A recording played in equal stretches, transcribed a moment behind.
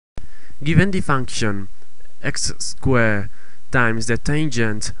Given the function x squared times the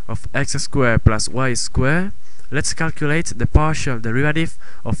tangent of x squared plus y squared, let's calculate the partial derivative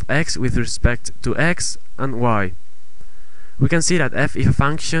of x with respect to x and y. We can see that f is a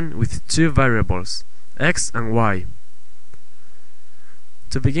function with two variables, x and y.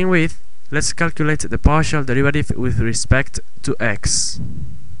 To begin with, let's calculate the partial derivative with respect to x.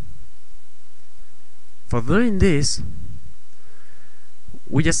 For doing this,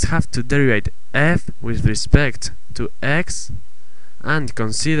 we just have to derivate f with respect to x and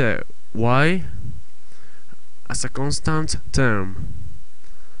consider y as a constant term,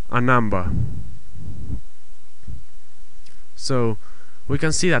 a number. So we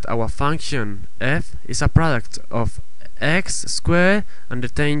can see that our function f is a product of x squared and the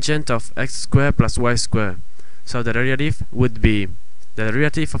tangent of x squared plus y squared. So the derivative would be the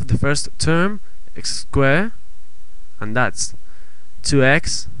derivative of the first term, x squared, and that's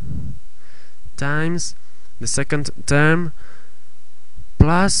 2x times the second term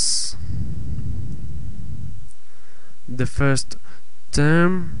plus the first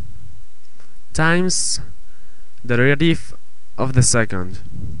term times the derivative of the second.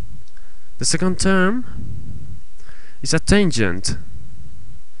 The second term is a tangent.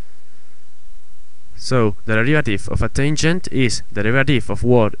 So the derivative of a tangent is the derivative of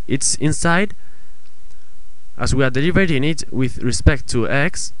what it's inside. As we are derivating it with respect to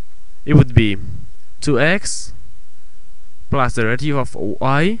x, it would be 2x plus the derivative of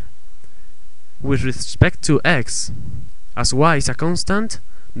y with respect to x. As y is a constant,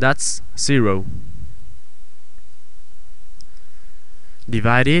 that's 0.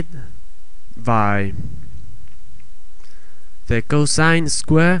 Divided by the cosine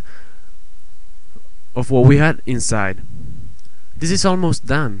square of what we had inside. This is almost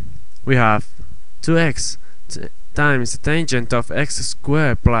done. We have 2x times the tangent of x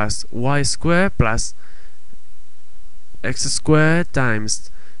squared plus y squared plus x squared times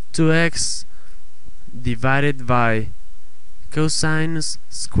 2x divided by cosine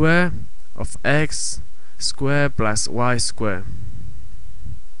square of x squared plus y squared.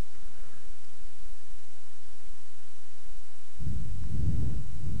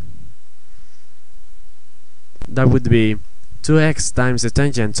 That would be 2x times the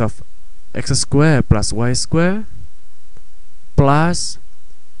tangent of x squared plus y squared plus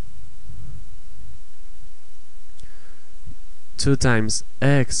 2 times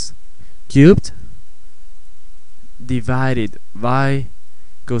x cubed divided by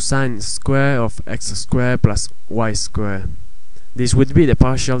cosine square of x squared plus y squared. This would be the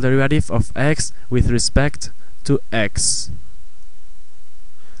partial derivative of x with respect to x.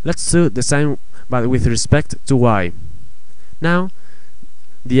 Let's do the same but with respect to y. Now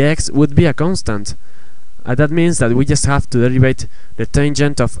the x would be a constant, and that means that we just have to derivate the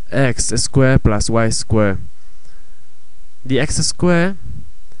tangent of x squared plus y squared. The x squared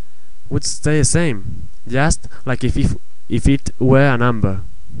would stay the same, just like if it were a number.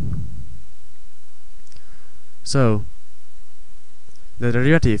 So the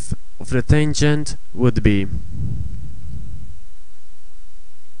derivative of the tangent would be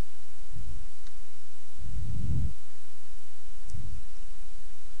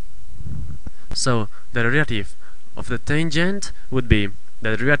the derivative of the tangent would be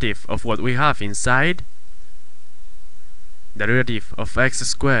the derivative of what we have inside. The derivative of x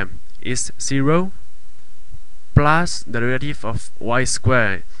squared is 0 plus the derivative of y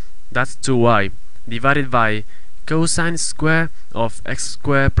squared, that's 2y, divided by cosine square of x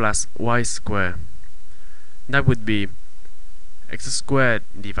squared plus y squared. That would be x squared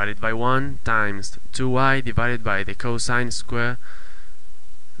divided by 1 times 2y divided by the cosine square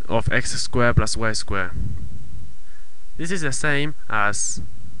of x squared plus y squared. This is the same as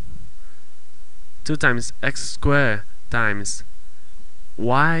 2 times x squared times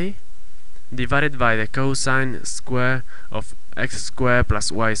y divided by the cosine square of x squared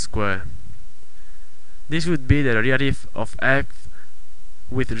plus y squared. This would be the derivative of f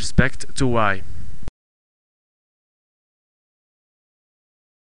with respect to y.